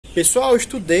Pessoal, eu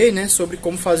estudei, né, sobre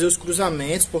como fazer os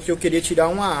cruzamentos, porque eu queria tirar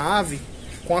uma ave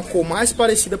com a cor mais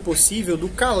parecida possível do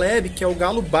Caleb, que é o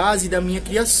galo base da minha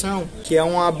criação, que é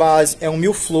uma base, é um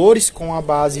mil flores com a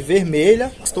base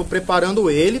vermelha. Estou preparando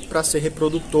ele para ser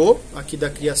reprodutor aqui da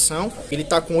criação. Ele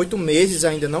está com 8 meses,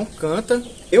 ainda não canta.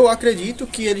 Eu acredito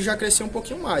que ele já cresceu um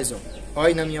pouquinho mais, ó. Olha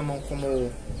aí na minha mão como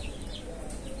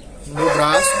no meu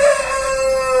braço.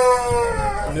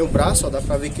 No meu braço, ó, dá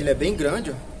para ver que ele é bem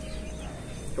grande, ó.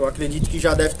 Eu acredito que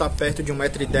já deve estar perto de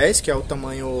 1,10 m, que é o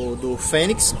tamanho do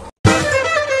fênix.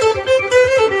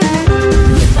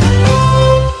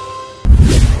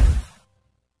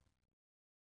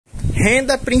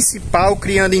 Renda principal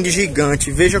criando índio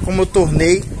gigante. Veja como eu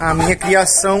tornei a minha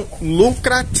criação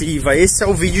lucrativa. Esse é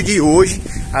o vídeo de hoje.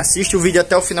 Assiste o vídeo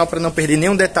até o final para não perder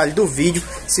nenhum detalhe do vídeo.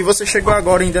 Se você chegou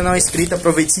agora e ainda não é inscrito,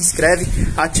 aproveite e se inscreve.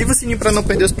 Ativa o sininho para não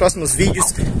perder os próximos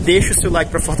vídeos. Deixa o seu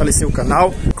like para fortalecer o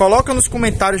canal. Coloca nos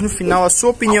comentários no final a sua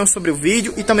opinião sobre o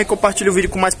vídeo. E também compartilhe o vídeo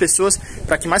com mais pessoas,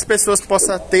 para que mais pessoas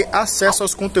possam ter acesso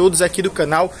aos conteúdos aqui do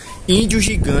canal Índio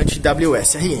Gigante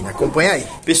WSRN. Acompanha aí.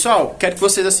 Pessoal, quero que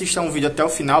vocês assistam o vídeo até o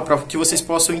final para que vocês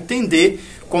possam entender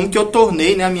como que eu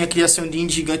tornei, né, a minha criação de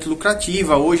índio gigante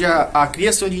lucrativa. Hoje a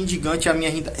criação de índio gigante é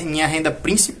a minha renda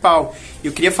principal.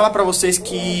 Eu queria falar para vocês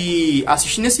que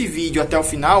assistindo esse vídeo até o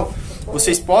final,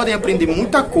 vocês podem aprender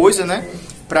muita coisa, né,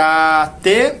 para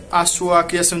ter a sua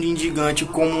criação de índio gigante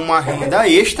como uma renda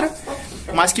extra,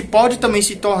 mas que pode também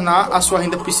se tornar a sua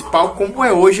renda principal, como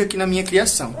é hoje aqui na minha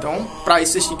criação. Então, para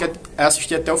isso, vocês têm que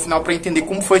assistir até o final para entender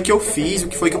como foi que eu fiz, o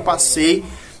que foi que eu passei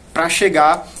para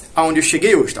chegar aonde eu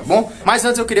cheguei hoje, tá bom? Mas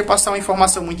antes eu queria passar uma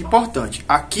informação muito importante.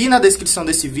 Aqui na descrição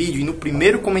desse vídeo e no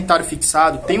primeiro comentário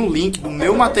fixado tem o link do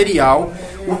meu material,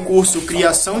 o curso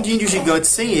Criação de Índio Gigante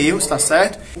sem erros, tá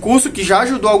certo? O curso que já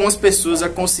ajudou algumas pessoas a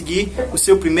conseguir o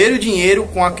seu primeiro dinheiro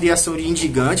com a criação de índio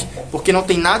gigante, porque não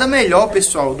tem nada melhor,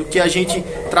 pessoal, do que a gente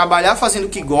trabalhar fazendo o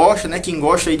que gosta, né? Quem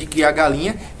gosta aí de criar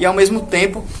galinha e ao mesmo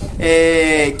tempo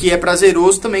que é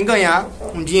prazeroso também ganhar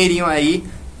um dinheirinho aí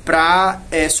para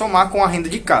somar com a renda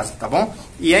de casa, tá bom?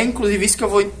 E é inclusive isso que eu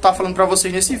vou estar falando para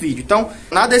vocês nesse vídeo. Então,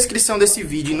 na descrição desse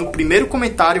vídeo e no primeiro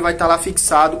comentário vai estar lá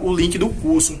fixado o link do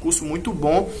curso, um curso muito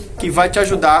bom que vai te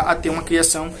ajudar a ter uma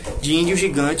criação de índio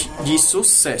gigante de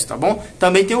sucesso, tá bom?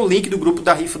 Também tem o link do grupo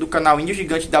da rifa do canal Índio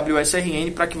Gigante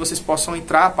WSRN para que vocês possam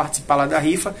entrar, participar lá da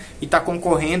rifa e estar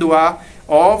concorrendo a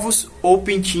ovos ou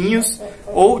pintinhos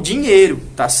ou dinheiro,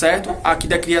 tá certo? Aqui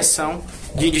da criação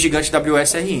de Índio Gigante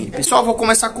WSRN. Pessoal, vou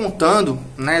começar contando,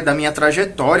 né, da minha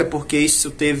trajetória, porque isso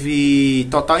teve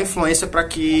total influência para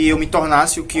que eu me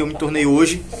tornasse o que eu me tornei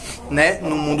hoje, né,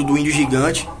 no mundo do Índio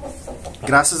Gigante.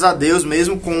 Graças a Deus,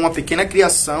 mesmo com uma pequena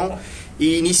criação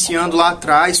e iniciando lá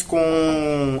atrás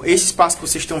com esse espaço que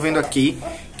vocês estão vendo aqui,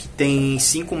 que tem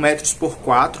 5 metros por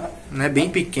 4, né, bem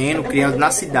pequeno, criando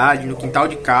na cidade, no quintal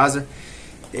de casa.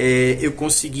 Eu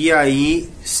consegui aí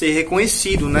ser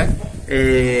reconhecido, né?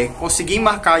 Consegui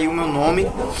marcar aí o meu nome,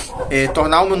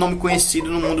 tornar o meu nome conhecido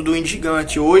no mundo do índio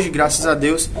gigante. Hoje, graças a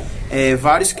Deus,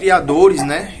 vários criadores,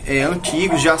 né,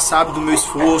 antigos já sabem do meu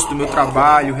esforço, do meu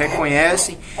trabalho,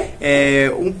 reconhecem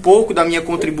um pouco da minha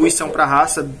contribuição para a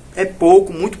raça. É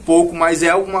pouco, muito pouco, mas é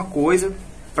alguma coisa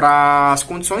para as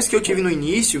condições que eu tive no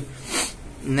início,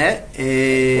 né?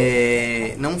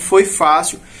 Não foi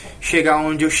fácil chegar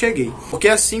onde eu cheguei, porque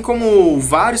assim como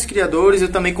vários criadores, eu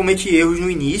também cometi erros no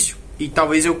início, e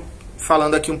talvez eu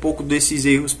falando aqui um pouco desses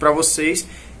erros para vocês,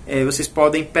 vocês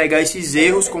podem pegar esses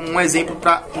erros como um exemplo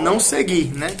para não seguir,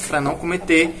 né, para não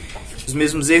cometer os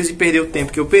mesmos erros e perder o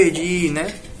tempo que eu perdi, né?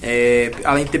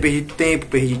 Além de ter perdido tempo,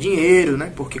 perdi dinheiro,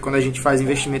 né? Porque quando a gente faz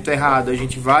investimento errado, a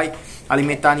gente vai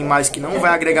alimentar animais que não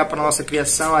vai agregar para a nossa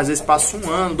criação. Às vezes passa 1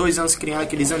 ano, 2 anos criando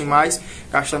aqueles animais,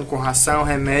 gastando com ração,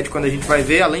 remédio. Quando a gente vai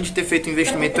ver, além de ter feito um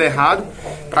investimento errado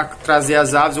para trazer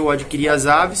as aves ou adquirir as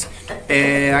aves,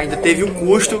 ainda teve o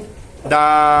custo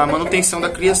da manutenção da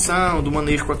criação, do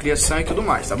manejo com a criação e tudo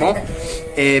mais, tá bom?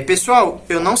 Pessoal,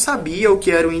 eu não sabia o que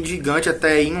era o índio gigante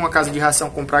até ir numa casa de ração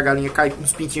comprar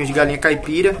uns pintinhos de galinha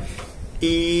caipira,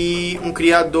 e um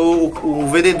criador, o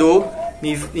vendedor,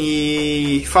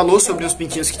 me falou sobre uns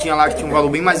pintinhos que tinha lá, que tinha um valor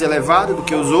bem mais elevado do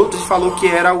que os outros, e falou que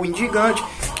era o índio gigante,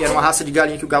 que era uma raça de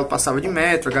galinha que o galo passava de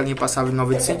metro, a galinha passava de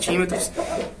 90 centímetros.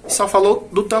 Só falou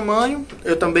do tamanho.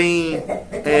 Eu também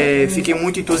fiquei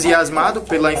muito entusiasmado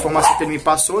pela informação que ele me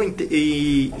passou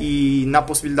e na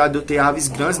possibilidade de eu ter aves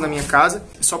grandes na minha casa.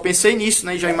 Só pensei nisso,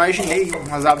 né? Já imaginei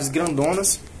umas aves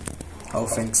grandonas. Olha o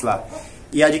fênix lá.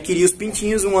 E adquiri os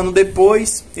pintinhos. 1 ano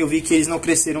depois, eu vi que eles não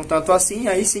cresceram tanto assim.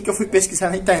 Aí sim que eu fui pesquisar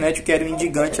na internet o que era o índio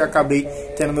gigante e acabei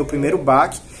tendo meu primeiro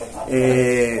baque.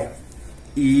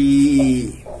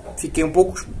 E fiquei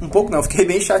fiquei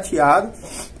bem chateado,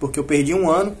 porque eu perdi um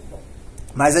ano.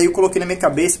 Mas aí eu coloquei na minha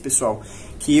cabeça, pessoal,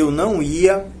 que eu não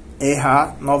ia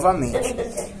errar novamente.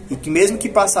 E que mesmo que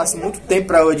passasse muito tempo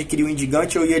para eu adquirir o Índio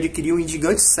Gigante, eu ia adquirir o Índio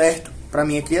Gigante certo para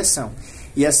minha criação.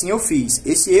 E assim eu fiz.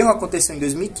 Esse erro aconteceu em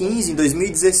 2015, em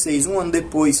 2016, um ano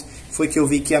depois, foi que eu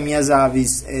vi que as minhas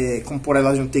aves, como por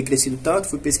elas não ter crescido tanto,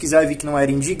 fui pesquisar e vi que não era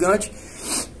Índio Gigante.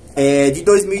 De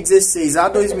 2016 a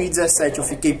 2017 eu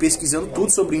fiquei pesquisando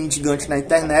tudo sobre o Índio Gigante na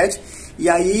internet. E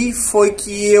aí foi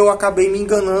que eu acabei me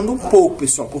enganando um pouco,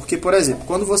 pessoal. Porque, por exemplo,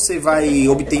 quando você vai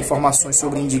obter informações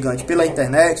sobre o Índio Gigante pela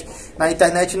internet, na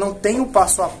internet não tem o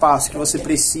passo a passo que você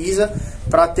precisa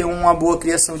para ter uma boa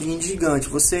criação de Índio Gigante.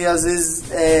 Você, às vezes,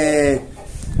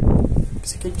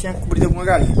 Pensei que ele tinha cobrido alguma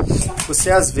galinha. Você,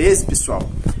 às vezes, pessoal,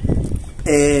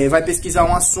 vai pesquisar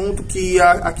um assunto que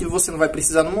aquilo você não vai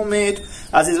precisar no momento.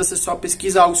 Às vezes você só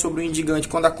pesquisa algo sobre o Índio Gigante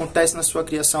quando acontece na sua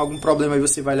criação algum problema, aí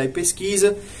você vai lá e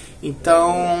pesquisa.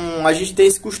 Então a gente tem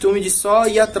esse costume de só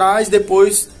ir atrás,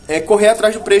 depois correr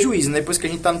atrás do prejuízo, né? Depois que a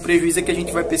gente está no prejuízo é que a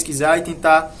gente vai pesquisar e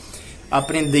tentar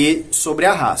aprender sobre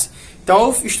a raça. Então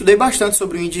eu estudei bastante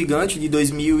sobre o Índio Gigante de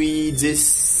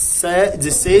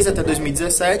 2016 até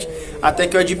 2017, até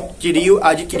que eu adquiri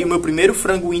o meu primeiro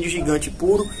frango índio gigante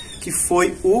puro, que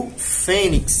foi o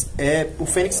Fênix. O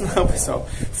Fênix não, pessoal,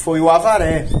 foi o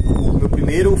Avaré. O meu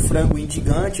primeiro frango índio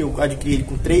gigante, eu adquiri ele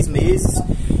com 3 meses.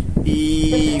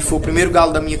 E foi o primeiro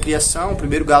galo da minha criação, o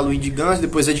primeiro galo índio gigante.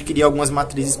 Depois adquiri algumas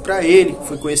matrizes para ele.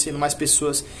 Fui conhecendo mais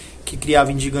pessoas que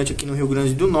criavam índio gigante aqui no Rio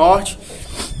Grande do Norte.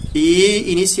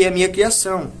 E iniciei a minha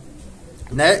criação.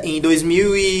 Né? Em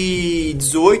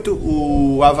 2018,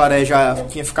 o Avaré já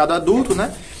tinha ficado adulto,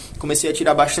 né? Comecei a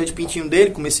tirar bastante pintinho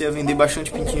dele, comecei a vender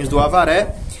bastante pintinhos do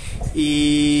Avaré.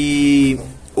 E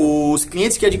os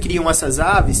clientes que adquiriam essas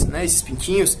aves, né, esses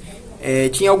pintinhos,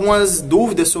 tinham algumas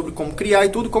dúvidas sobre como criar e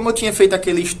tudo. Como eu tinha feito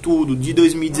aquele estudo de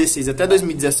 2016 até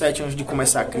 2017, antes de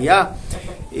começar a criar,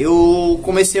 eu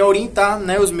comecei a orientar,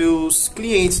 né, os meus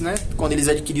clientes, né, quando eles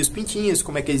adquiriam os pintinhos,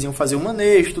 como é que eles iam fazer o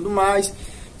manejo e tudo mais,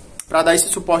 para dar esse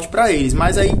suporte para eles.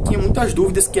 Mas aí tinha muitas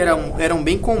dúvidas que eram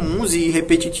bem comuns e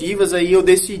repetitivas. Aí eu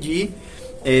decidi,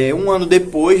 um ano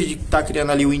depois de estar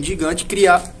criando ali o Índio Gigante,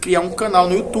 criar um canal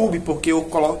no YouTube, porque eu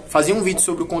fazia um vídeo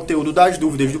sobre o conteúdo das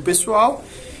dúvidas do pessoal.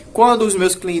 Quando os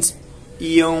meus clientes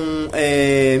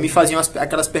me faziam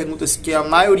aquelas perguntas que a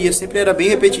maioria sempre era bem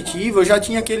repetitiva, eu já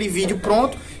tinha aquele vídeo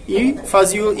pronto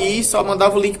e só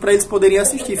mandava o link para eles poderem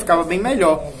assistir, ficava bem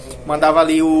melhor. Mandava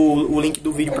ali o link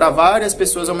do vídeo para várias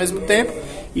pessoas ao mesmo tempo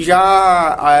e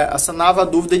já sanava a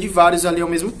dúvida de vários ali ao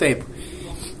mesmo tempo.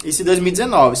 Isso em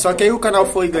 2019. Só que aí o canal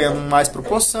foi ganhando mais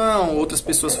proporção, outras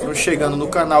pessoas foram chegando no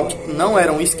canal que não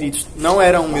eram inscritos, não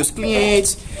eram meus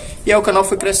clientes, e aí o canal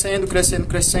foi crescendo, crescendo,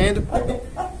 crescendo,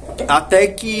 até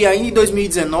que aí em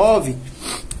 2019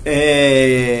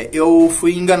 eu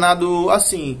fui enganado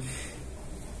assim.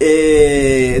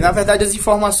 Na verdade, as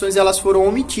informações elas foram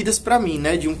omitidas para mim,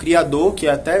 né, de um criador que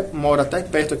mora até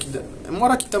perto aqui,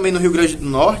 mora aqui também no Rio Grande do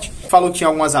Norte. Falou que tinha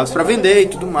algumas aves para vender e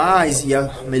tudo mais,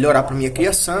 ia melhorar para minha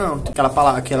criação,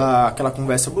 aquela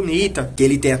conversa bonita que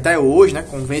ele tem até hoje, né,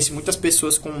 convence muitas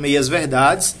pessoas com meias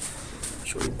verdades.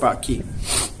 Deixa eu limpar aqui.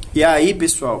 E aí,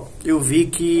 pessoal, eu vi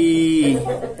que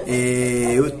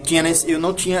eu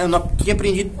não tinha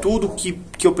aprendido tudo que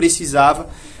eu precisava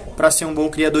para ser um bom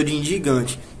criador de índio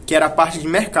gigante, que era a parte de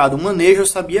mercado. O manejo eu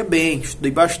sabia bem,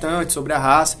 estudei bastante sobre a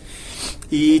raça.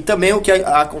 E também o que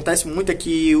acontece muito é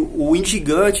que o índio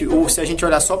gigante, ou se a gente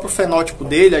olhar só para o fenótipo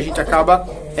dele, a gente acaba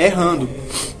errando,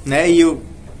 né? E eu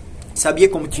sabia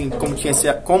como que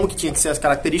tinha que ser as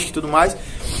características e tudo mais,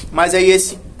 mas aí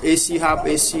esse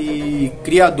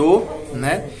criador,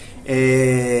 né,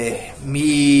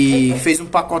 me fez um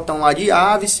pacotão lá de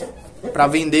aves para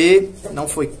vender. Não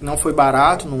foi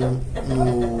barato,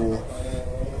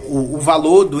 o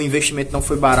valor do investimento não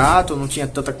foi barato, eu não tinha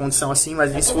tanta condição assim,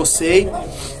 mas me esforcei,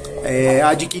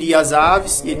 adquiri as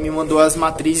aves, e ele me mandou as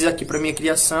matrizes aqui para minha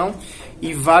criação,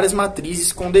 e várias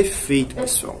matrizes com defeito,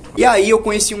 pessoal. E aí eu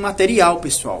conheci um material,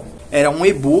 pessoal, era um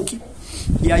e-book.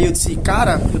 E aí eu disse,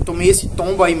 cara, eu tomei esse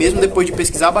tombo aí mesmo depois de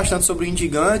pesquisar bastante sobre o Índio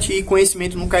Gigante, e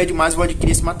conhecimento nunca é demais, vou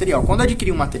adquirir esse material. Quando eu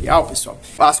adquiri o material, pessoal,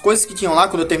 as coisas que tinham lá,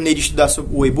 quando eu terminei de estudar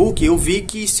sobre o e-book, eu vi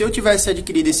que se eu tivesse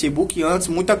adquirido esse e-book antes,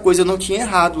 muita coisa eu não tinha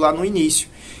errado lá no início.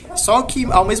 Só que,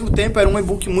 ao mesmo tempo, era um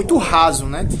e-book muito raso,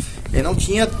 né? Eu não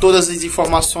tinha todas as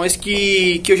informações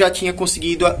que eu já tinha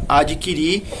conseguido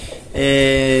adquirir,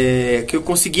 que eu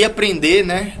consegui aprender,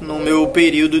 né, no meu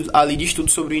período ali de estudo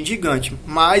sobre o Índio Gigante.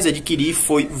 Mas adquirir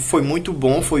foi muito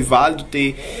bom, foi válido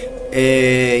ter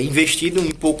investido em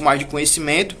um pouco mais de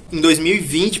conhecimento. Em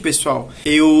 2020, pessoal,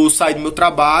 eu saí do meu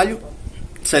trabalho,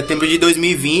 setembro de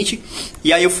 2020,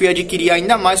 e aí eu fui adquirir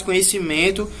ainda mais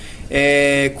conhecimento,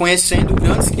 conhecendo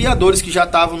grandes criadores que já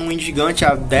estavam no Índio Gigante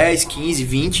há 10, 15,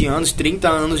 20 anos, 30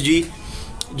 anos de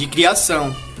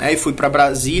criação, né? E fui para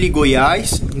Brasília e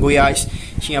Goiás. Em Goiás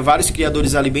tinha vários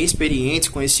criadores ali bem experientes,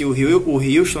 conheci o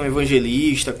Wilson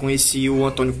Evangelista, conheci o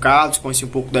Antônio Carlos, conheci um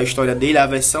pouco da história dele, a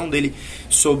versão dele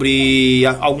sobre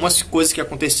algumas coisas que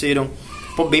aconteceram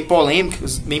bem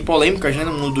polêmicas, né,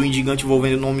 no mundo do Índio Gigante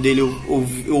envolvendo o nome dele.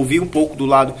 Eu ouvi um pouco do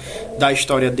lado da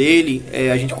história dele,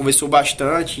 a gente conversou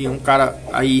bastante. É um cara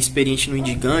aí experiente no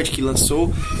Índio Gigante que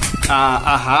lançou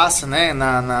a raça, né,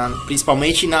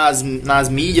 principalmente nas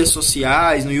mídias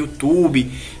sociais, no YouTube,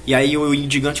 e aí o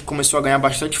Índio Gigante começou a ganhar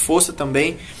bastante força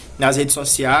também nas redes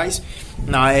sociais,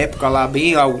 na época lá,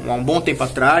 há um bom tempo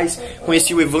atrás.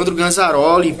 Conheci o Evandro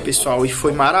Ganzaroli, pessoal, e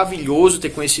foi maravilhoso ter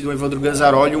conhecido o Evandro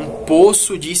Ganzaroli, um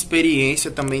poço de experiência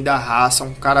também da raça,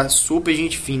 um cara super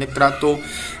gente fina, que tratou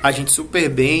a gente super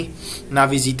bem na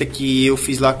visita que eu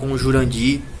fiz lá com o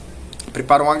Jurandir.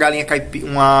 Preparou uma galinha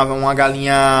uma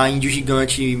galinha índio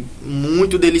gigante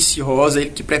muito deliciosa,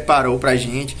 ele que preparou pra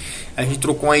gente. A gente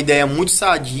trocou uma ideia muito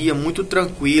sadia, muito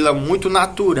tranquila, muito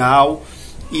natural,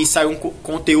 e saiu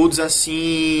conteúdos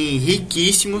assim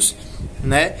riquíssimos,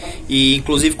 né? E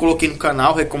inclusive coloquei no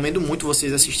canal, recomendo muito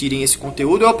vocês assistirem esse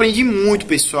conteúdo. Eu aprendi muito,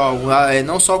 pessoal,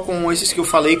 não só com esses que eu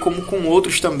falei, como com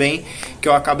outros também que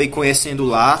eu acabei conhecendo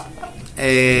lá.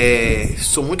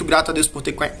 Sou muito grato a Deus por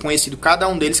ter conhecido cada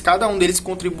um deles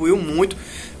contribuiu muito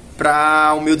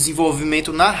para o meu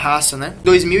desenvolvimento na raça, né? Em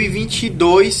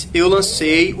 2022 eu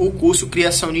lancei o curso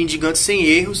Criação de Índio Gigante Sem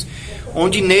Erros,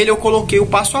 onde nele eu coloquei o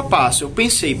passo a passo. Eu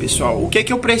pensei, pessoal, o que é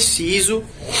que eu preciso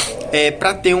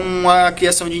para ter uma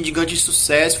criação de Índio Gigante de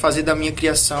sucesso, fazer da minha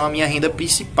criação a minha renda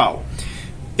principal.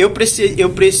 Eu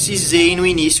precisei no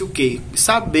início o quê?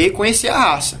 Saber conhecer a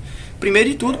raça. Primeiro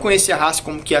de tudo, conhecer a raça,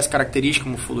 como que é as características,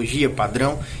 morfologia,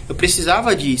 padrão. Eu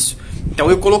precisava disso. Então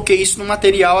eu coloquei isso no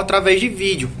material através de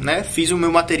vídeo, né? Fiz o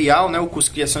meu material, né, o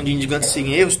curso Criação de Índio Gigante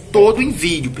Sem Erros, todo em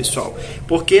vídeo, pessoal.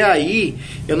 Porque aí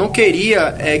eu não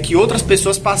queria que outras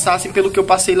pessoas passassem pelo que eu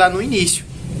passei lá no início,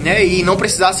 né? E não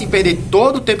precisassem perder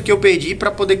todo o tempo que eu perdi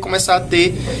para poder começar a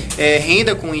ter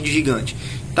renda com o Índio Gigante.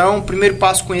 Então, o primeiro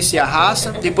passo é conhecer a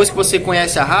raça. Depois que você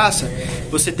conhece a raça,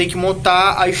 você tem que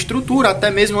montar a estrutura, até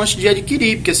mesmo antes de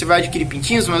adquirir, porque você vai adquirir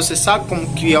pintinhos, mas você sabe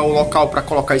como que é o local para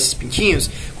colocar esses pintinhos.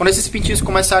 Quando esses pintinhos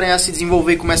começarem a se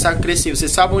desenvolver e começar a crescer, você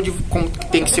sabe como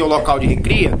tem que ser o local de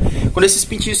recria. Quando esses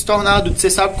pintinhos se tornam adultos, você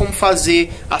sabe como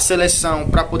fazer a seleção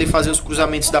para poder fazer os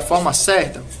cruzamentos da forma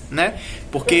certa, né?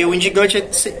 Porque o Índio Gigante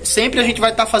sempre a gente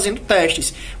vai estar fazendo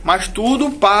testes, mas tudo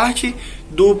parte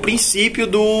do princípio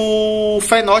do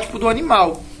fenótipo do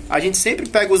animal. A gente sempre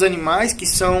pega os animais que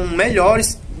são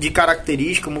melhores de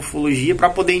característica, morfologia, para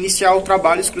poder iniciar o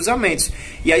trabalho e os cruzamentos.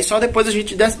 E aí só depois a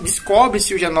gente descobre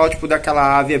se o genótipo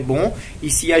daquela ave é bom e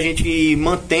se a gente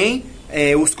mantém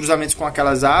os cruzamentos com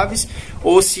aquelas aves,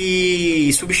 ou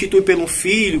se substitui pelo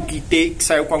filho que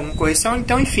saiu com alguma correção.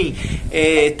 Então, enfim,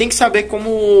 tem que saber como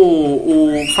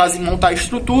montar a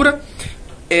estrutura.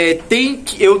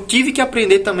 Eu tive que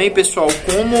aprender também, pessoal,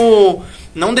 como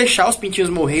não deixar os pintinhos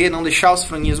morrer, não deixar os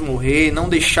franguinhos morrer, não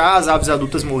deixar as aves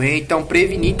adultas morrer. Então,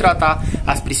 prevenir e tratar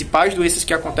as principais doenças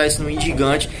que acontecem no Índio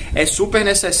Gigante é super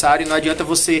necessário. Não adianta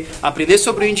você aprender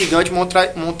sobre o Índio Gigante,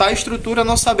 montar a estrutura,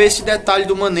 não saber esse detalhe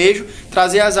do manejo,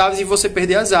 trazer as aves e você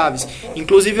perder as aves.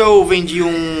 Inclusive, eu vendi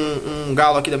um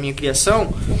galo aqui da minha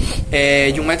criação,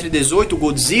 de 1,18 m, o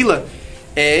Godzilla.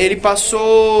 Ele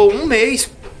passou um mês,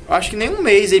 acho que nem um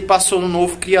mês, ele passou no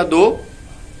novo criador,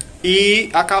 e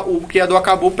o criador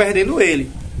acabou perdendo ele.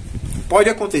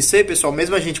 Pode acontecer, pessoal,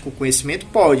 mesmo a gente com conhecimento,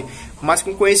 pode, mas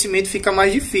com conhecimento fica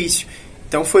mais difícil.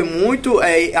 Então foi muito...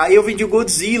 aí eu vendi o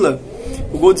Godzilla,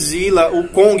 o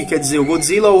Kong, quer dizer, o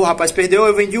Godzilla o rapaz perdeu,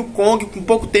 eu vendi o Kong. Com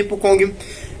pouco tempo o Kong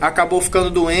acabou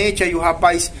ficando doente, aí o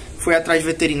rapaz foi atrás de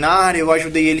veterinário, eu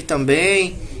ajudei ele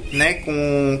também, né,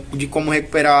 de como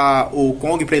recuperar o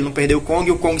Kong, para ele não perder o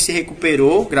Kong se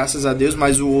recuperou, graças a Deus,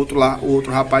 mas o outro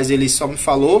rapaz, ele só me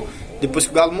falou depois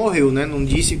que o galo morreu, né, não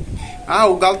disse,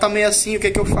 o galo tá meio assim, o que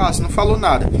é que eu faço, não falou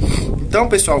nada. Então,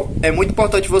 pessoal, é muito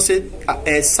importante você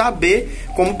saber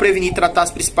como prevenir e tratar as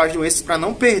principais doenças para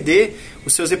não perder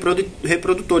os seus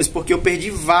reprodutores, porque eu perdi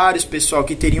vários, pessoal,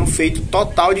 que teriam feito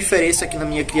total diferença aqui na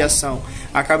minha criação.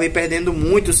 Acabei perdendo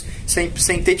muitos sem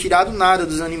ter tirado nada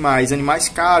dos animais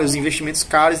caros, investimentos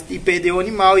caros, e perder o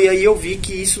animal. E aí eu vi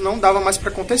que isso não dava mais para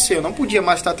acontecer. Eu não podia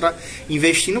mais estar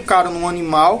investindo caro num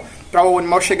animal para o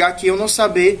animal chegar aqui e eu não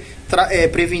saber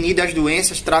prevenir das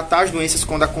doenças, tratar as doenças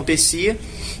quando acontecia.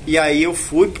 E aí eu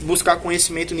fui buscar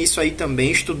conhecimento nisso aí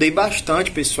também, estudei bastante,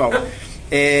 pessoal.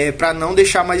 para não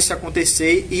deixar mais isso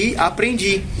acontecer, e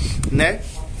aprendi, né?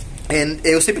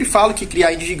 Eu sempre falo que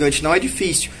criar índio gigante não é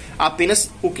difícil, apenas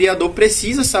o criador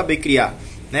precisa saber criar,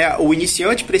 né? O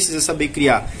iniciante precisa saber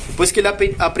criar. Depois que ele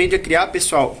aprende a criar,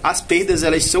 pessoal, as perdas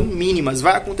elas são mínimas.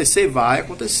 Vai acontecer? Vai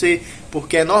acontecer,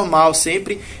 porque é normal.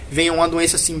 Sempre vem uma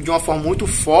doença assim de uma forma muito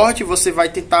forte, você vai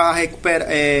tentar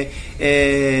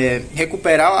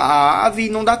recuperar a ave e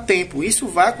não dá tempo. Isso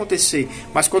vai acontecer,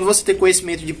 mas quando você tem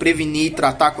conhecimento de prevenir e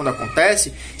tratar quando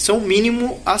acontece, são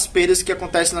mínimo as perdas que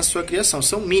acontecem na sua criação,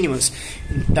 são mínimas.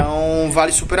 Então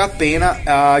vale super a pena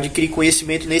adquirir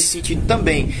conhecimento nesse sentido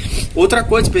também. Outra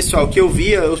coisa, pessoal, que eu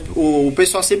via, o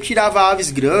pessoal sempre tirava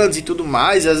aves grandes e tudo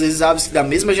mais, às vezes aves da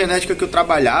mesma genética que eu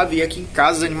trabalhava, e aqui em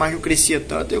casa os animais não cresciam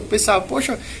tanto. Eu pensava,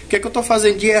 poxa, o que é que eu estou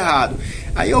fazendo de errado?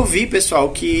 Aí eu vi, pessoal,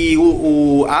 que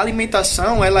a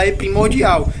alimentação ela é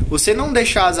primordial. Você não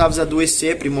deixar as aves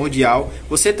adoecer é primordial.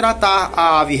 Você tratar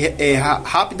a ave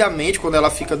rapidamente quando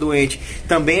ela fica doente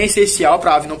também é essencial,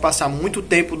 para a ave não passar muito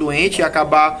tempo doente e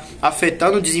acabar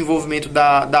afetando o desenvolvimento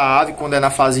da ave quando é na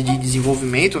fase de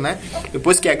desenvolvimento, né?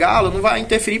 Depois que é galo, não vai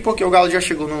interferir, porque o galo já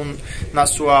chegou na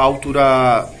sua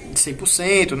altura de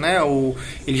 100%, né?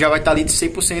 Ele já vai estar ali de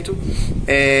 100%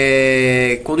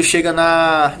 quando chega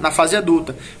na fase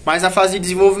adulta. Mas na fase de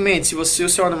desenvolvimento,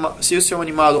 se o seu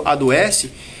animal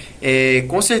adoece,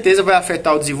 com certeza vai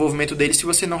afetar o desenvolvimento dele se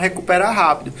você não recuperar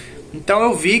rápido. Então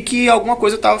eu vi que alguma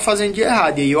coisa eu estava fazendo de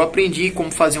errado, e aí eu aprendi como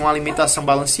fazer uma alimentação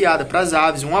balanceada para as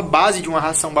aves, uma base de uma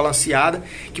ração balanceada,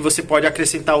 que você pode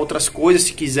acrescentar outras coisas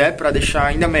se quiser para deixar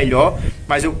ainda melhor,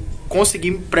 mas eu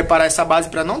consegui preparar essa base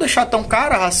para não deixar tão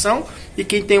cara a ração, e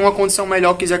quem tem uma condição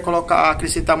melhor quiser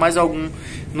acrescentar mais algum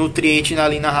nutriente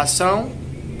ali na ração,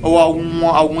 ou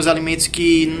alguns alimentos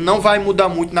que não vai mudar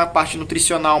muito na parte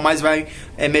nutricional, mas vai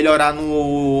melhorar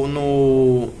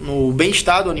no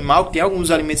bem-estar do animal, que tem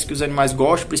alguns alimentos que os animais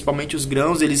gostam, principalmente os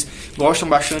grãos, eles gostam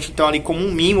bastante, então ali como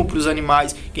um mimo para os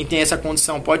animais, quem tem essa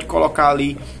condição pode colocar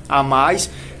ali a mais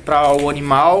para o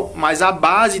animal. Mas a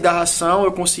base da ração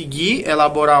eu consegui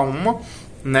elaborar uma,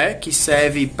 né, que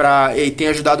serve para, e tem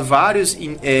ajudado vários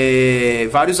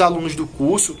alunos do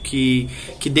curso, que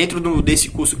dentro desse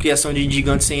curso Criação de Índio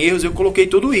Gigante Sem Erros, eu coloquei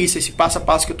tudo isso, esse passo a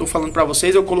passo que eu estou falando para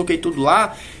vocês, eu coloquei tudo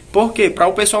lá. Por quê? Para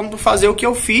o pessoal não fazer o que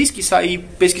eu fiz, que saí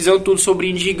pesquisando tudo sobre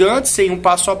índio gigante, sem um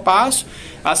passo a passo,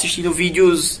 assistindo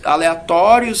vídeos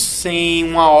aleatórios, sem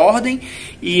uma ordem.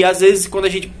 E às vezes quando a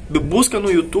gente busca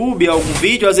no YouTube algum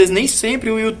vídeo, às vezes nem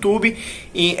sempre o YouTube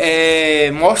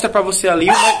mostra para você ali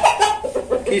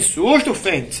Que susto,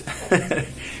 Fênix!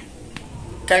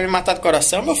 Quer me matar do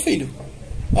coração, meu filho?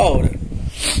 Ora.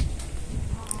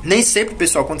 Nem sempre,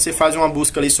 pessoal, quando você faz uma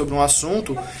busca ali sobre um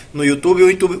assunto no YouTube,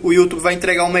 o YouTube vai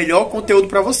entregar o melhor conteúdo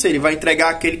para você. Ele vai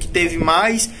entregar aquele que teve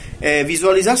mais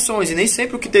visualizações. E nem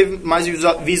sempre o que teve mais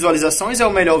visualizações é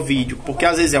o melhor vídeo. Porque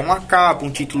às vezes é uma capa, um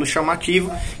título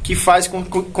chamativo, que faz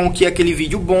com que aquele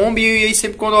vídeo bombe. E aí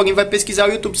sempre quando alguém vai pesquisar,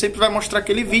 o YouTube sempre vai mostrar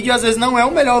aquele vídeo. E às vezes não é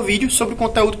o melhor vídeo sobre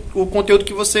o conteúdo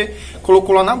que você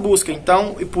colocou lá na busca.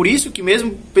 Então, e por isso que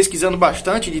mesmo pesquisando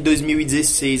bastante de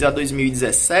 2016 a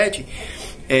 2017...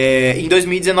 em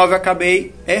 2019 eu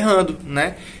acabei errando,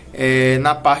 né?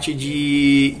 Na parte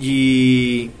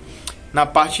na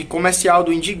parte comercial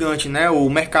do índio gigante, né? O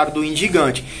mercado do índio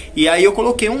gigante. E aí eu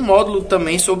coloquei um módulo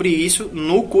também sobre isso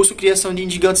no curso Criação de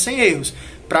Índio Gigante Sem Erros,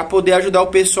 para poder ajudar o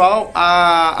pessoal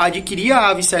a adquirir a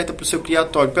ave certa para o seu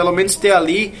criatório, pelo menos ter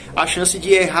ali a chance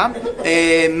de errar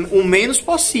o menos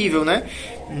possível, né?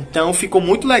 Então ficou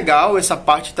muito legal essa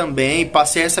parte também,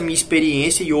 passei essa minha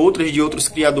experiência e outras de outros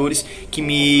criadores que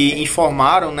me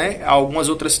informaram, né, algumas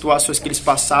outras situações que eles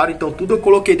passaram. Então tudo eu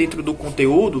coloquei dentro do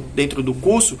conteúdo, dentro do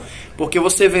curso, porque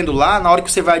você vendo lá, na hora que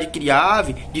você vai adquirir a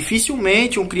ave,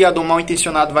 dificilmente um criador mal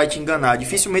intencionado vai te enganar,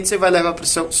 dificilmente você vai levar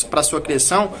para sua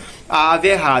criação a ave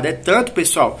errada. É tanto,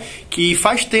 pessoal, que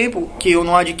faz tempo que eu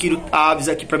não adquiro aves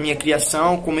aqui para minha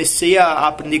criação, comecei a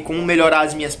aprender como melhorar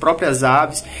as minhas próprias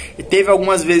aves, e teve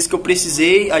algumas vezes que eu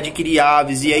precisei adquirir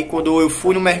aves, e aí quando eu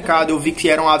fui no mercado eu vi que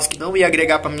eram aves que não ia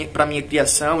agregar para minha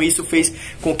criação, e isso fez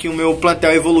com que o meu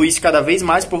plantel evoluísse cada vez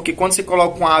mais, porque quando você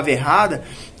coloca uma ave errada,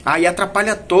 aí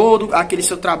atrapalha todo aquele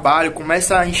seu trabalho,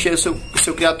 começa a encher o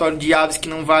seu criatório de aves que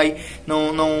não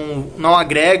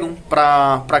agregam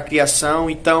para a criação.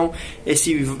 Então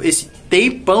esse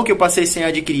tempão que eu passei sem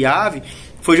adquirir ave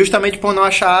foi justamente por não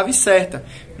achar a ave certa,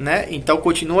 né? Então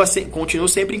continuo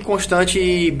sempre em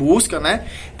constante busca, né,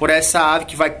 por essa ave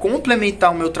que vai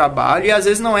complementar o meu trabalho, e às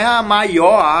vezes não é a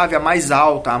maior ave, a mais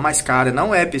alta, a mais cara,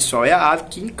 não é, pessoal, é a ave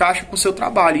que encaixa com o seu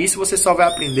trabalho. Isso você só vai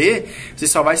aprender, você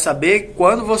só vai saber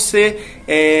quando você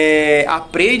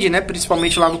aprende, né,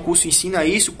 principalmente lá no curso ensina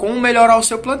isso, como melhorar o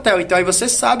seu plantel. Então aí você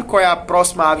sabe qual é a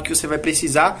próxima ave que você vai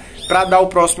precisar para dar o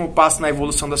próximo passo na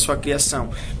evolução da sua criação,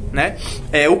 né?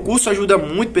 O curso ajuda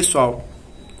muito, pessoal,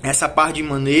 essa parte de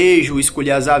manejo,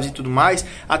 escolher as aves e tudo mais,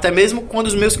 até mesmo quando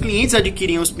os meus clientes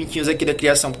adquiriam os pintinhos aqui da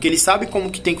criação, porque eles sabem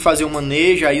como que tem que fazer o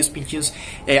manejo. Aí os pintinhos,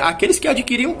 aqueles que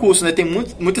adquiriam o curso, né, tem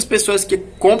muitas pessoas que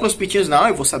compram os pintinhos, não,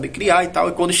 eu vou saber criar e tal,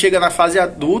 e quando chega na fase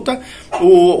adulta,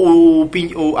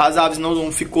 as aves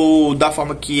não ficou da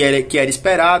forma que era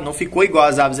esperado, não ficou igual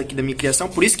as aves aqui da minha criação.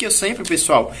 Por isso que eu sempre,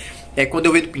 pessoal, quando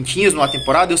eu vendo pintinhos numa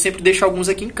temporada, eu sempre deixo alguns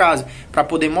aqui em casa para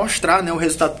poder mostrar, né, o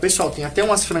resultado pro pessoal. Tem até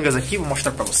umas frangas aqui, vou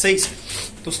mostrar para vocês.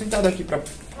 Tô sentado aqui para...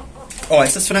 Ó,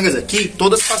 essas frangas aqui,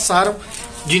 todas passaram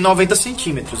de 90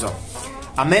 centímetros, ó.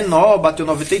 A menor bateu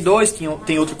 92,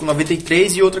 tem outra com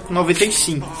 93 e outra com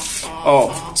 95.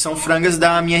 Ó, são frangas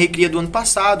da minha recria do ano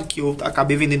passado, que eu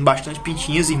acabei vendendo bastante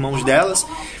pintinhos, irmãos delas.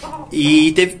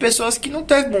 E teve pessoas que não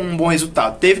teve um bom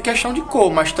resultado. Teve questão de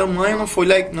cor, mas tamanho não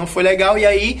foi legal. E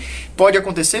aí pode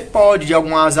acontecer, de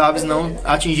algumas aves não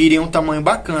atingirem um tamanho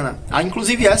bacana.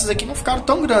 Inclusive essas aqui não ficaram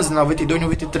tão grandes, 92,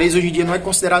 93 hoje em dia não é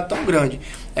considerado tão grande.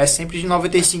 É sempre de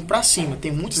 95 para cima.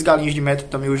 Tem muitas galinhas de metro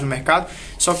também hoje no mercado.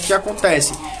 Só que o que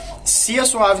acontece? Se a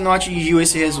sua ave não atingiu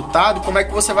esse resultado, como é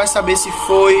que você vai saber se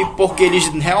foi porque eles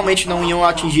realmente não iam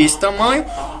atingir esse tamanho,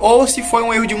 ou se foi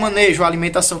um erro de manejo, a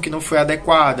alimentação que não foi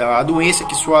adequada, a doença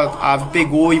que sua ave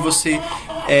pegou e você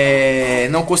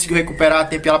não conseguiu recuperar a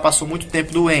tempo e ela passou muito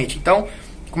tempo doente? Então,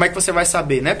 como é que você vai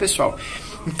saber, né, pessoal?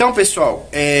 Então, pessoal,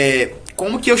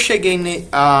 como que eu cheguei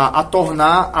a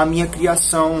tornar a minha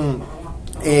criação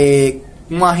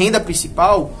uma renda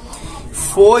principal?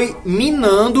 Foi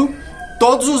minando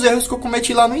todos os erros que eu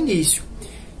cometi lá no início.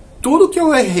 Tudo que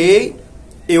eu errei,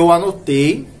 eu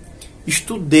anotei,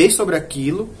 estudei sobre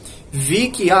aquilo, vi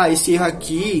que esse erro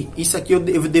aqui, isso aqui eu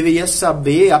deveria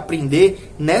saber,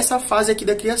 aprender nessa fase aqui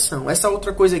da criação. Essa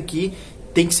outra coisa aqui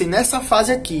tem que ser nessa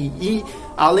fase aqui. E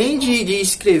além de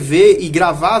escrever e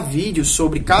gravar vídeos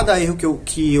sobre cada erro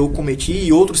que eu cometi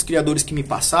e outros criadores que me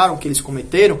passaram, que eles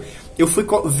cometeram, eu fui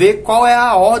ver qual é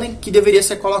a ordem que deveria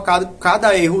ser colocado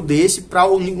cada erro desse para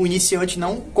o iniciante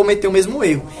não cometer o mesmo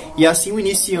erro. E assim o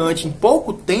iniciante, em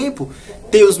pouco tempo,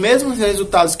 ter os mesmos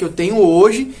resultados que eu tenho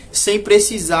hoje, sem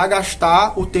precisar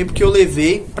gastar o tempo que eu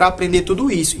levei para aprender tudo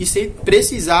isso. E sem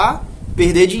precisar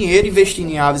perder dinheiro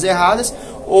investindo em aves erradas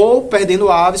ou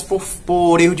perdendo aves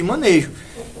por erro de manejo.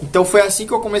 Então foi assim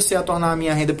que eu comecei a tornar a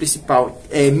minha renda principal,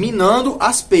 minando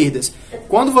as perdas.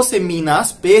 Quando você mina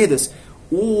as perdas,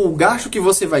 o gasto que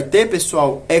você vai ter,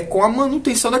 pessoal, é com a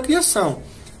manutenção da criação.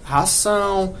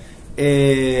 Ração,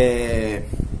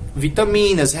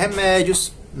 vitaminas,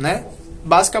 remédios, né?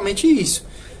 Basicamente isso.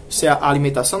 A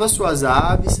alimentação das suas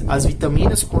aves, as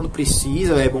vitaminas quando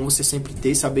precisa, é bom você sempre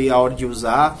ter, saber a hora de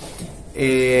usar.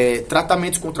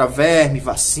 Tratamentos contra verme,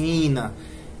 vacina,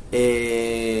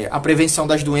 a prevenção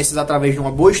das doenças através de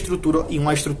uma boa estrutura e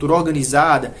uma estrutura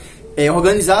organizada.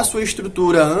 Organizar a sua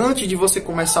estrutura antes de você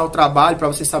começar o trabalho, para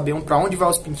você saber para onde vai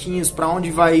os pintinhos, para onde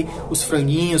vai os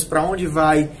franguinhos, para onde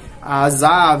vai as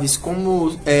aves,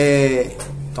 como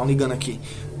estão ligando aqui,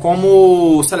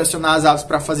 como selecionar as aves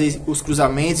para fazer os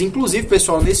cruzamentos. Inclusive,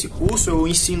 pessoal, nesse curso eu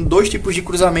ensino 2 tipos de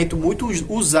cruzamento muito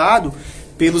usado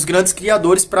pelos grandes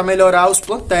criadores para melhorar os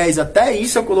plantéis. Até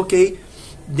isso eu coloquei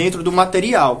dentro do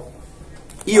material.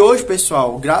 E hoje,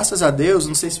 pessoal, graças a Deus,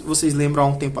 não sei se vocês lembram, há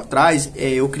um tempo atrás,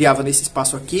 eu criava nesse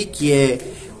espaço aqui, que é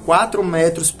 4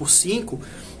 metros por 5,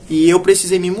 e eu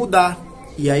precisei me mudar.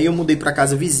 E aí eu mudei para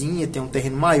casa vizinha, tem um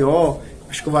terreno maior.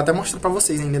 Acho que eu vou até mostrar para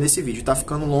vocês ainda nesse vídeo. Tá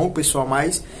ficando longo, pessoal,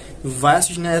 mas vai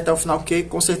assistindo até o final, porque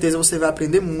com certeza você vai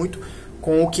aprender muito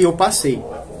com o que eu passei.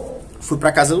 Fui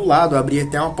para casa do lado, abri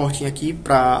até uma portinha aqui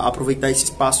para aproveitar esse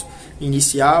espaço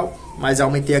inicial, mas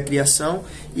aumentei a criação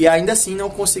e ainda assim não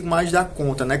consigo mais dar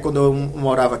conta, né? Quando eu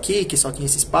morava aqui, que só tinha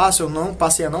esse espaço, eu não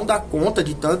passei a não dar conta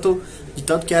de tanto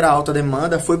que era alta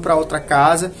demanda. Fui para outra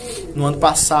casa no ano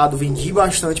passado, vendi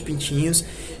bastante pintinhos,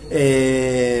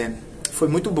 foi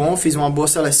muito bom, fiz uma boa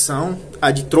seleção,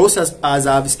 trouxe as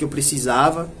aves que eu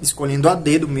precisava, escolhendo a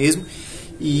dedo mesmo,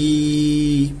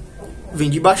 e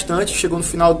vendi bastante. Chegou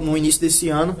no início desse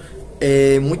ano,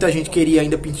 muita gente queria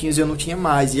ainda pintinhos e eu não tinha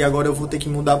mais, e agora eu vou ter que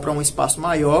mudar para um espaço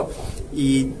maior,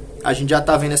 e a gente já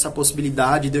está vendo essa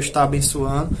possibilidade, Deus está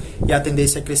abençoando, e a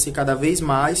tendência é crescer cada vez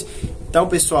mais. Então,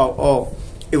 pessoal,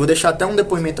 eu vou deixar até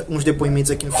uns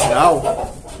depoimentos aqui no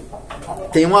final,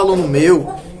 Tem um aluno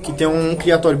meu que tem um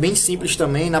criatório bem simples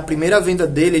também. Na primeira venda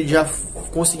dele, ele já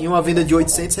conseguiu uma venda de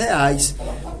R$800,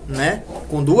 né?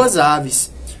 Com 2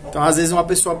 aves. Então, às vezes, uma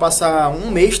pessoa passa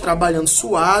um mês trabalhando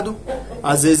suado,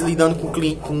 às vezes lidando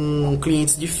com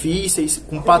clientes difíceis,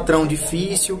 com um patrão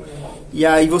difícil. E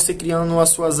aí, você criando as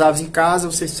suas aves em casa,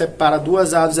 você separa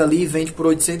 2 aves ali e vende por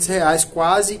R$800,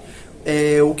 quase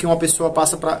o que uma pessoa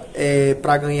passa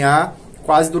para ganhar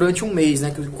quase durante um mês,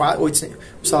 né?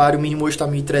 O salário mínimo hoje está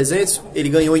R$1.300, ele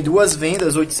ganhou em 2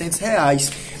 vendas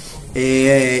R$800.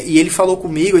 E ele falou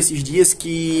comigo esses dias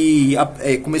que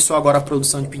começou agora a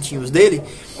produção de pintinhos dele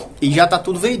e já tá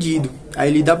tudo vendido. Aí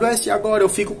ele, WS, agora eu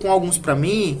fico com alguns para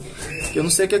mim, eu não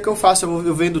sei o que é que eu faço,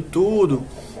 eu vendo tudo.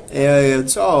 Eu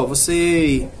disse,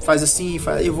 você faz assim,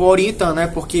 eu vou orientando, né?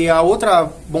 Porque a outra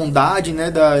bondade,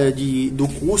 né, do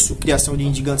curso Criação de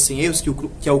Índio Gigante Sem Erros,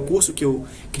 que é o curso que eu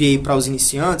criei para os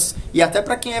iniciantes, e até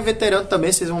para quem é veterano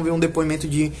também, vocês vão ver um depoimento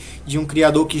de um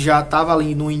criador que já estava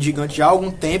ali no Índio Gigante já há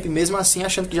algum tempo, e mesmo assim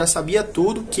achando que já sabia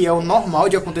tudo, que é o normal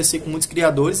de acontecer com muitos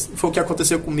criadores. Foi o que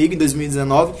aconteceu comigo em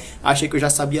 2019, achei que eu já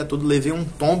sabia tudo, levei um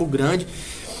tombo grande.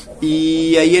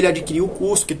 E aí ele adquiriu o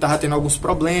curso, que estava tendo alguns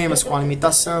problemas com a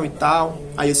alimentação e tal.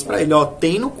 Aí eu disse para ele,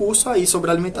 tem no curso aí sobre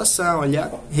alimentação. Ele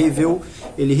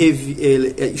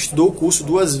estudou o curso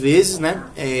 2 vezes, né?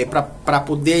 Para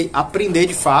poder aprender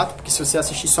de fato, porque se você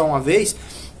assistir só uma vez,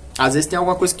 às vezes tem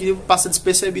alguma coisa que passa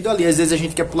despercebido ali. Às vezes a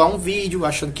gente quer pular um vídeo,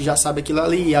 achando que já sabe aquilo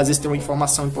ali, e às vezes tem uma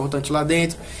informação importante lá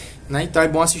dentro, né? Então é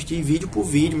bom assistir vídeo por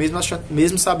vídeo,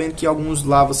 mesmo sabendo que alguns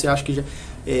lá você acha que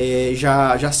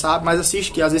já sabe, mas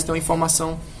assiste, que às vezes tem uma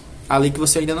informação ali que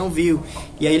você ainda não viu.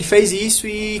 E aí ele fez isso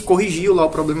e corrigiu lá o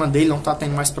problema dele, não está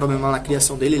tendo mais problema na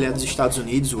criação dele. Ele é dos Estados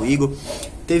Unidos, o Igor.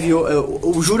 Teve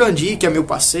o Jurandir, que é meu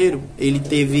parceiro, ele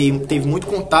teve muito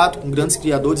contato com grandes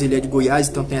criadores, ele é de Goiás,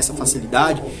 então tem essa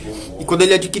facilidade. E quando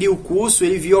ele adquiriu o curso,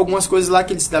 ele viu algumas coisas lá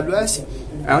que ele disse, WS,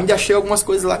 eu ainda achei algumas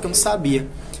coisas lá que eu não sabia.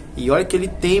 E olha que ele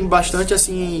tem bastante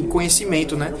assim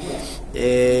conhecimento, né?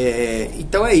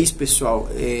 Então é isso, pessoal.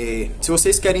 Se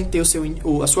vocês querem ter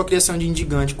a sua criação de índio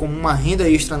gigante como uma renda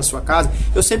extra na sua casa,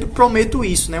 eu sempre prometo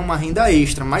isso, né? Uma renda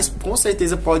extra, mas com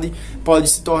certeza pode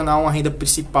se tornar uma renda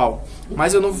principal.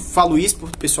 Mas eu não falo isso,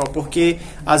 pessoal, porque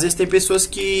às vezes tem pessoas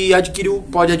que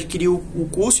pode adquirir o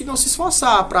curso e não se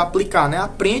esforçar para aplicar, né?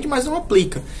 Aprende, mas não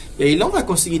aplica. E aí ele não vai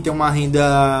conseguir ter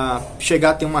chegar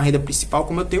a ter uma renda principal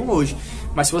como eu tenho hoje.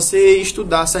 Mas se você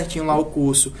estudar certinho lá o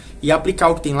curso e aplicar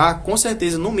o que tem lá, com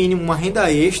certeza, no mínimo, uma renda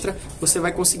extra, você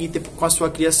vai conseguir ter com a sua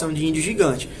criação de índio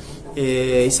gigante.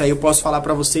 Isso aí eu posso falar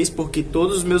para vocês, porque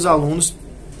todos os meus alunos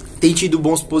têm tido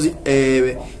bons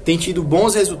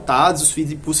resultados,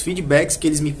 os feedbacks que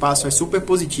eles me passam é super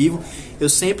positivo. Eu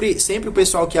sempre o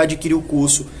pessoal que adquiriu o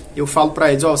curso, eu falo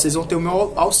para eles, vocês vão ter o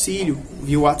meu auxílio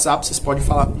via WhatsApp, vocês podem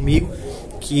falar comigo,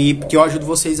 que eu ajudo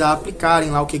vocês a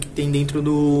aplicarem lá o que tem dentro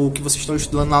do que vocês estão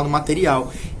estudando lá no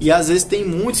material. E às vezes tem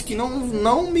muitos que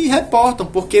não me reportam,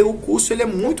 porque o curso ele é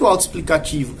muito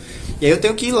autoexplicativo. E aí eu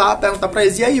tenho que ir lá perguntar para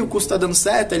eles, e aí, o curso está dando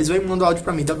certo? Eles vêm e mandam áudio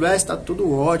para mim, está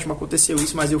tudo ótimo, aconteceu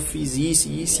isso, mas eu fiz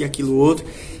isso e aquilo outro.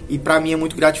 E para mim é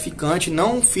muito gratificante.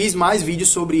 Não fiz mais vídeos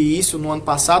sobre isso no ano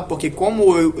passado, porque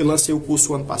como eu lancei o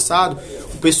curso ano passado,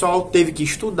 o pessoal teve que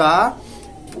estudar,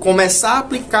 começar a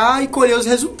aplicar e colher os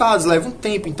resultados, leva um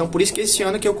tempo. Então por isso que esse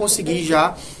ano que eu consegui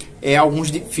já alguns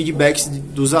feedbacks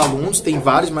dos alunos, tem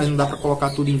vários, mas não dá para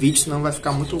colocar tudo em vídeo, senão vai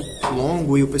ficar muito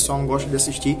longo e o pessoal não gosta de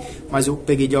assistir, mas eu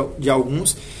peguei de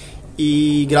alguns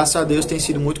e graças a Deus tem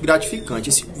sido muito gratificante.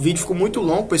 Esse vídeo ficou muito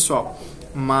longo, pessoal,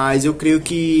 mas eu creio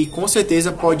que com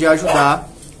certeza pode ajudar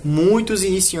muitos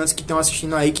iniciantes que estão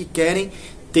assistindo aí, que querem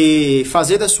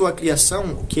fazer da sua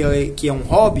criação, que é um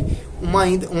hobby,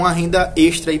 uma renda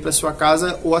extra aí para sua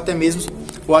casa, ou até mesmo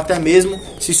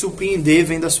se surpreender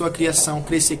vendo a sua criação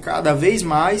crescer cada vez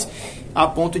mais, a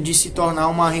ponto de se tornar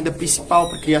uma renda principal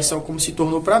para a criação, como se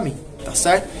tornou para mim, tá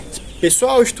certo?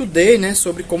 Pessoal, eu estudei, né,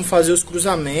 sobre como fazer os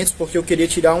cruzamentos, porque eu queria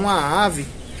tirar uma ave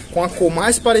com a cor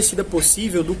mais parecida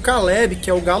possível do Caleb, que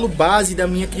é o galo base da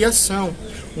minha criação,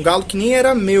 um galo que nem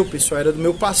era meu, pessoal, era do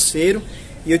meu parceiro.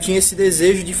 E eu tinha esse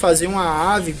desejo de fazer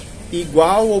uma ave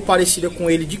igual ou parecida com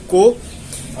ele de cor.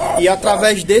 E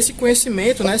através desse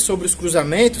conhecimento, né, sobre os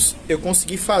cruzamentos, eu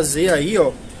consegui fazer aí,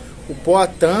 o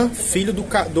Poatã, filho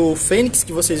do Fênix,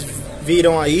 que vocês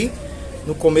viram aí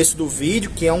no começo do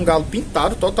vídeo, que é um galo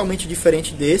pintado, totalmente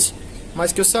diferente desse,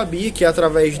 mas que eu sabia que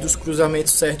através dos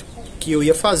cruzamentos certos que eu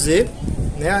ia fazer,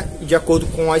 né, de acordo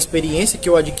com a experiência que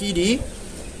eu adquiri,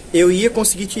 eu ia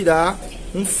conseguir tirar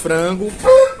um frango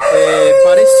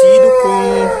parecido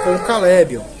com o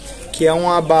Caleb, que é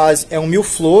uma base, é um mil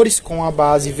flores com a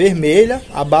base vermelha.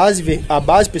 A base,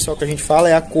 pessoal, que a gente fala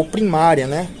é a cor primária,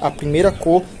 né? A primeira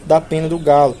cor da pena do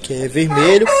galo, que é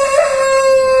vermelho.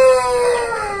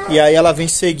 E aí ela vem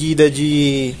seguida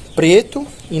de preto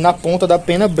e na ponta da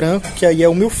pena branco, que aí é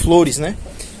o mil flores, né?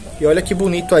 E olha que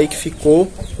bonito aí que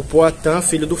ficou o Poatã,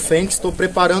 filho do Fênix. Estou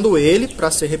preparando ele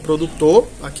para ser reprodutor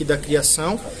aqui da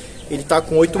criação. Ele está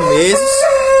com 8 meses.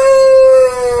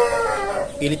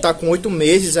 Ele está com 8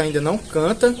 meses, ainda não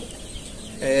canta.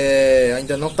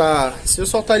 Ainda não tá... Se eu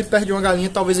soltar ele perto de uma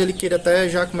galinha, talvez ele queira até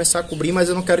já começar a cobrir, mas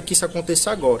eu não quero que isso aconteça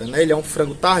agora, né? Ele é um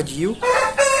frango tardio.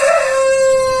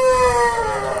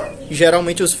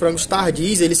 Geralmente os frangos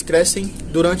tardios, eles crescem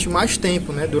durante mais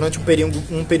tempo, né? Durante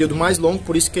um período mais longo,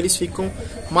 por isso que eles ficam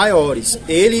maiores.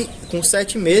 Ele, com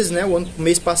 7 meses, né? O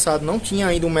mês passado não tinha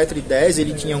ainda 1,10 m,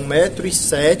 ele tinha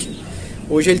 1,07 m.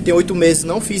 Hoje ele tem 8 meses,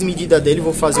 não fiz medida dele,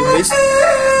 vou fazer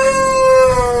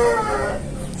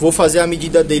a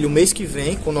medida dele o mês que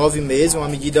vem, com 9 meses, uma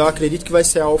medida eu acredito que vai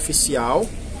ser a oficial.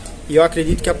 E eu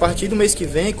acredito que a partir do mês que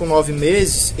vem, com 9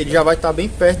 meses, ele já vai estar bem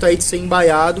perto aí de ser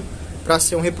embaiado para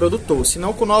ser um reprodutor. Se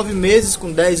não, com 9 meses,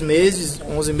 com 10 meses,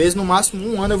 11 meses, no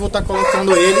máximo 1 ano eu vou estar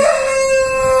colocando ele.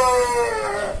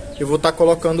 Eu vou estar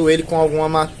colocando ele com alguma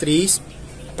matriz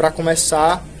para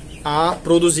começar a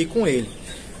produzir com ele.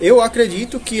 Eu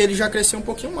acredito que ele já cresceu um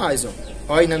pouquinho mais, ó.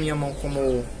 Olha aí na minha mão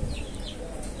como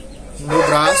no meu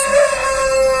braço.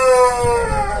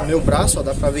 No meu braço, ó,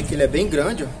 dá pra ver que ele é bem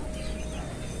grande, ó.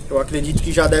 Eu acredito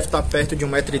que já deve estar perto de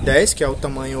 1,10 m, que é o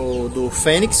tamanho do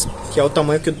Fênix, que é o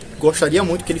tamanho que eu gostaria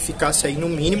muito que ele ficasse aí no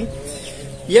mínimo.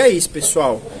 E é isso,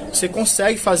 pessoal. Você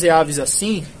consegue fazer aves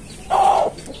assim,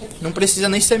 não precisa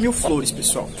nem ser 1000 flores,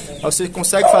 pessoal. Você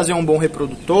consegue fazer um bom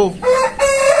reprodutor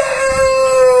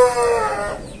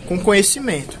com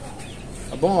conhecimento,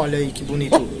 tá bom? Olha aí que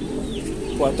bonito.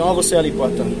 Poatã, olha você ali,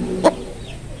 Poatã.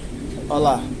 Olha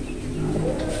lá.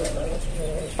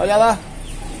 Olha lá.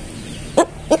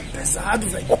 Pesado,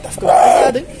 velho. Tá ficando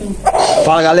pesado, hein?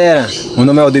 Fala, galera. Meu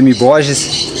nome é Aldemir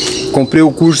Borges. Comprei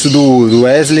o curso do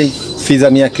Wesley. Fiz a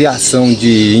minha criação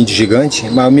de índio gigante.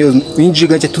 Mas o meu índio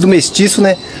gigante é tudo mestiço,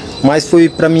 né? Mas foi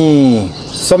pra mim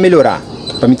só melhorar.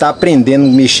 Pra mim tá aprendendo a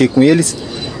mexer com eles.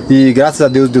 E graças a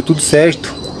Deus deu tudo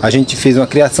certo. A gente fez uma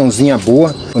criaçãozinha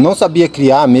boa. Eu não sabia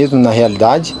criar mesmo, na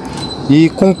realidade. E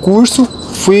com o curso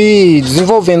fui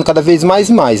desenvolvendo cada vez mais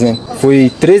e mais, né?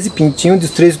 Foi 13 pintinhos, dos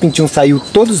 13 pintinhos saiu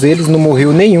todos eles, não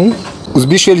morreu nenhum. Os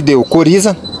bichos ele deu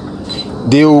coriza,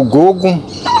 deu gogo,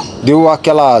 deu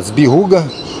aquelas birrugas,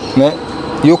 né?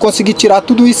 E eu consegui tirar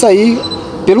tudo isso aí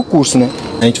pelo curso, né?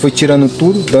 A gente foi tirando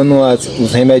tudo, dando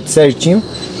os remédios certinho.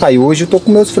 Aí hoje eu tô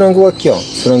com meus frangos aqui, ó.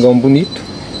 Frangão bonito,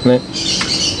 né?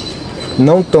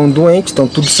 Não tão doentes, estão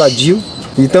tudo sadio.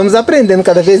 E estamos aprendendo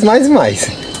cada vez mais e mais.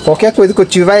 Qualquer coisa que eu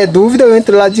tiver dúvida, eu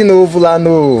entro lá de novo, lá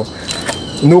no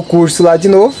curso lá de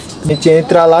novo. A gente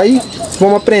entra lá e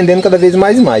vamos aprendendo cada vez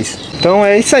mais e mais. Então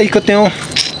é isso aí que eu tenho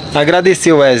a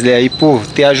agradecer o Wesley aí por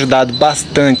ter ajudado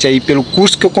bastante aí pelo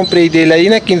curso que eu comprei dele aí,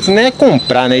 né? Que isso não é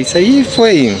comprar, né? Isso aí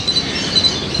foi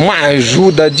uma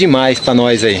ajuda demais pra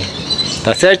nós aí.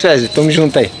 Tá certo, Wesley? Tamo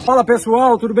junto aí. Fala,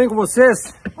 pessoal, tudo bem com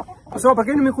vocês? Pessoal, pra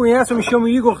quem não me conhece, eu me chamo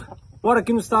Igor. Moro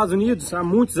aqui nos Estados Unidos há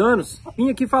muitos anos.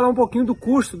 Vim aqui falar um pouquinho do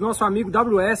curso do nosso amigo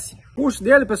WS. O curso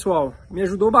dele, pessoal, me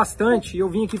ajudou bastante e eu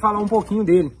vim aqui falar um pouquinho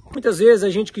dele. Muitas vezes a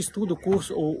gente que estuda o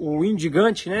curso, o Índio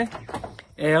Gigante, né?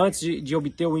 Antes de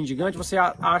obter o Índio Gigante, você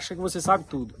acha que você sabe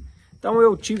tudo. Então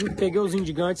eu peguei os Índios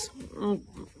Gigantes,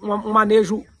 um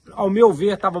manejo, ao meu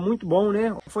ver, estava muito bom,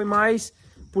 né? Foi mais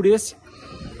por esse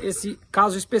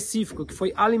caso específico, que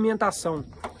foi alimentação.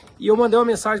 E eu mandei uma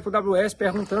mensagem para o WS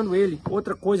perguntando ele,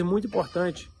 outra coisa muito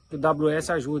importante que o WS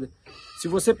ajuda. Se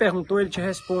você perguntou, ele te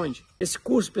responde. Esse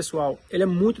curso, pessoal, ele é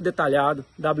muito detalhado.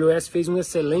 O WS fez um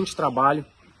excelente trabalho,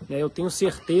 né? Eu tenho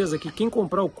certeza que quem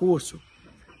comprar o curso,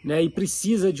 né, e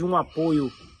precisa de um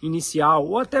apoio inicial,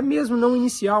 ou até mesmo não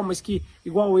inicial, mas que,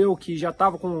 igual eu, que já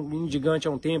estava com o Índio Gigante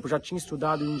há um tempo, já tinha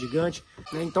estudado o Índio Gigante,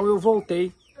 né? Então eu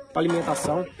voltei para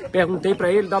alimentação, perguntei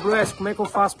para ele, WS, como é que eu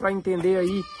faço para entender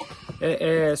aí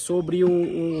sobre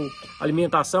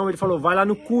alimentação? Ele falou, vai lá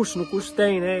no curso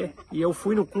tem, né? E eu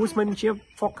fui no curso, mas não tinha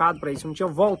focado para isso, não tinha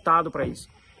voltado para isso.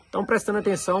 Então, prestando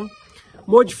atenção,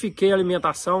 modifiquei a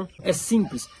alimentação, é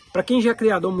simples. Para quem já é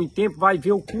criador há muito tempo, vai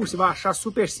ver o curso e vai achar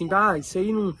super simples. Ah, isso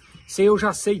aí eu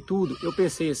já sei tudo. Eu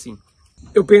pensei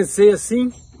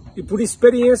assim e por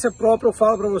experiência própria eu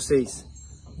falo para vocês.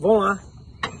 Vão lá,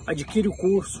 adquire o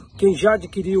curso. Quem já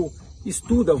adquiriu,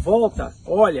 Estuda, volta,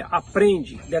 olha,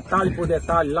 aprende, detalhe por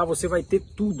detalhe. Lá você vai ter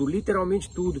tudo, literalmente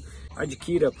tudo.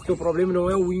 Adquira, porque o problema não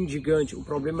é o índio gigante, o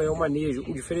problema é o manejo.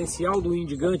 O diferencial do índio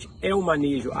gigante é o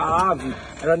manejo. A ave,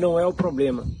 ela não é o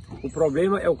problema. O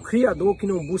problema é o criador que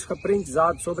não busca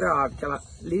aprendizado sobre a ave, que ela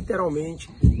literalmente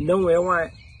não é uma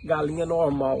galinha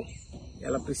normal.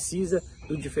 Ela precisa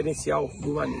do diferencial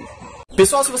do manejo.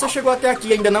 Pessoal, se você chegou até aqui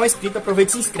e ainda não é inscrito,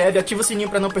 aproveite e se inscreve, ativa o sininho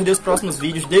para não perder os próximos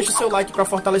vídeos, deixa o seu like para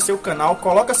fortalecer o canal,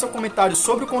 coloca seu comentário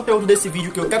sobre o conteúdo desse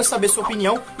vídeo que eu quero saber sua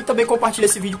opinião e também compartilha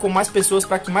esse vídeo com mais pessoas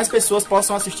para que mais pessoas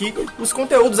possam assistir os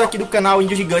conteúdos aqui do canal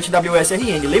Índio Gigante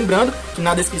WSRN. Lembrando que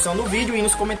na descrição do vídeo e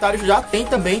nos comentários já tem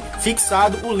também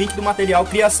fixado o link do material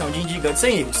Criação de Índio Gigante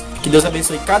sem erros. Que Deus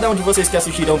abençoe cada um de vocês que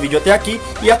assistiram o vídeo até aqui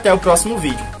e até o próximo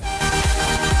vídeo.